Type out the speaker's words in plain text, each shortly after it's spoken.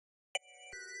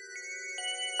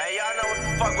Hey, y'all know what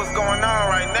the fuck was going on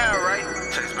right now, right?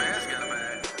 Chase, man, let's get him,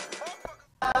 man.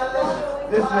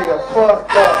 This nigga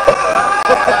fucked up.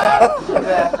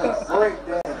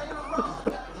 Breakdown.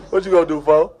 What you gonna do,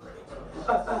 fo?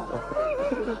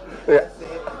 Yeah.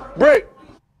 Break!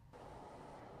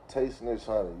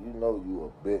 Tay600, you know you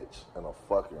a bitch and a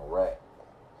fucking rat.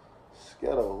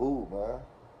 Scared of who, man?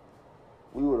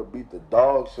 We would have beat the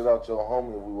dog shit out your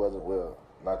homie if we wasn't, well,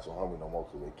 not your homie no more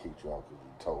because they kicked you out because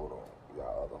you told on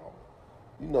y'all other homie.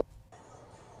 You know,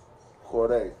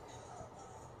 Corday.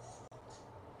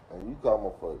 And you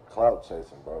coming for clout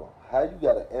chasing, bro. How you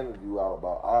got an interview out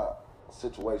about our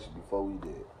situation before we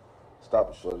did?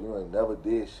 Stop it, short. You ain't never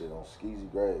did shit on Skeezy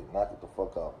grade. Knock it the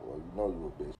fuck out, boy. You know you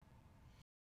a bitch.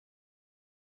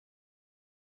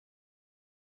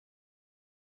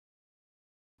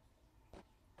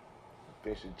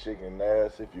 Fish and chicken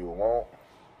ass if you want.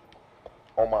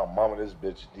 On my mama, these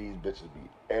bitches be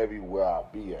everywhere I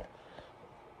be at.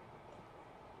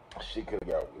 She could've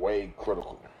got way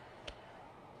critical.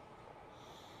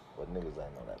 But niggas ain't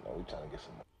know that, no. We trying to get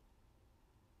some more.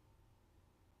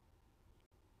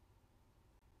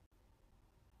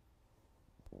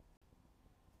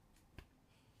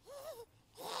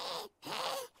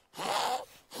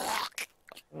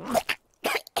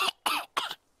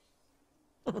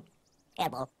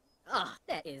 Elbow. Oh,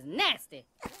 that is nasty.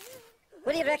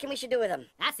 What do you reckon we should do with him?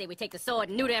 I say we take the sword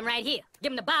and neuter him right here.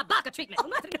 Give him the Bob Barker treatment. Oh,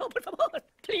 madre, no, por favor.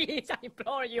 Please, I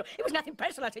implore you. It was nothing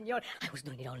personal, senor. I was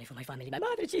doing it only for my family. My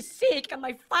mother, she's sick, and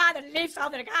my father lives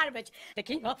off the garbage. The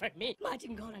king offered me.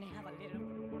 Imagine going and have a little...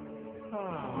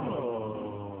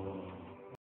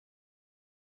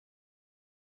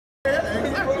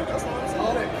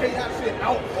 All that chaos shit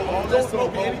out. Don't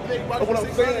smoke anything. That's what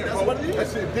I'm saying, bro. That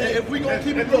shit dead. If we gonna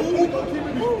keep it cool, we gonna keep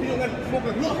it cool. He don't let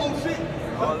smoking hood whole shit.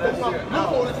 All that shit.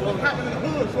 That's what happened in the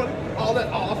hood, shorty. All that,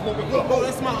 I'm smoking hood. Oh,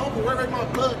 that's my uncle. Where my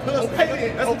blood cousin?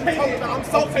 Okay, that's okay. I'm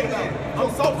salty now.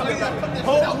 I'm salty now.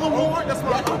 Hold on, little more. That's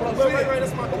my uncle.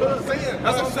 That's my cousin.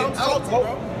 That's what I'm salty,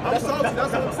 bro. I'm salty.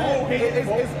 That's what I'm saying.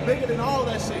 It's bigger than all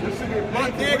that shit. My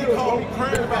daddy called me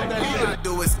crying about that shit. All I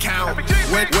do is count.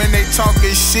 When they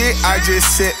talking shit, I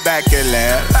just sit back and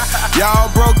laugh.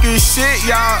 Y'all broke as shit,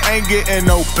 y'all ain't getting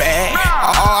no bag.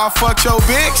 Oh, I fucked your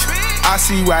bitch, I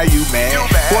see why you mad.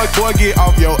 Boy, get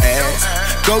off your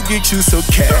ass. Go get you some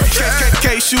cash. In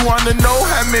case you wanna know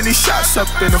how many shots up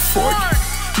in the 40,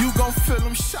 you gon' feel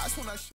them shots when I